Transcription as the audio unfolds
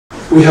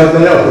We have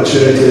many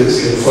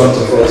opportunities in front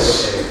of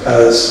us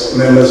as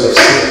members of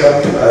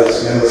SICA,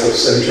 as members of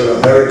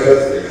Central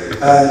America,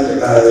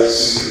 and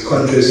as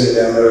countries in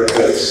the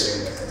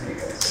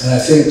Americas. And I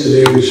think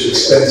today we should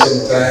spend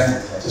some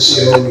time to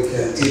see how we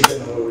can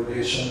deepen our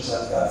relations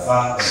and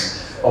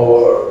advance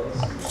our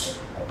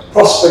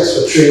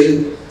prospects for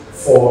trade,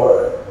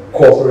 for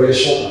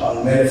cooperation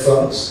on many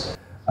fronts,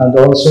 and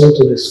also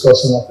to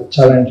discuss some of the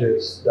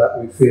challenges that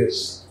we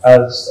face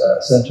as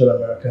Central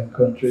American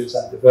countries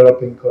and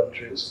developing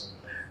countries,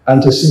 and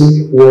to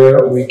see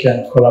where we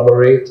can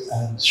collaborate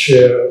and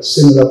share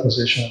similar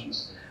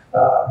positions,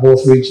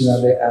 both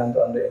regionally and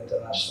on the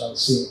international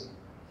scene.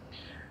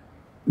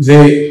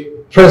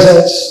 The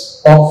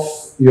presence of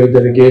your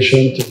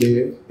delegation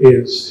today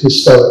is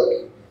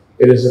historic.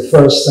 It is the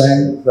first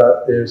time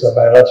that there is a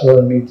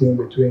bilateral meeting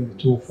between the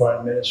two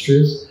foreign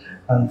ministries,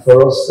 and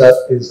for us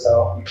that is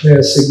a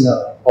clear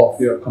signal of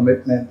your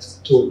commitment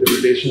to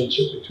the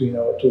relationship between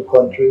our two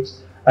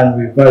countries, and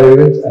we value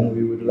it, and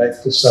we would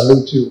like to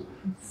salute you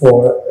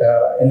for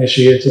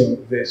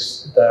initiating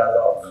this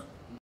dialogue.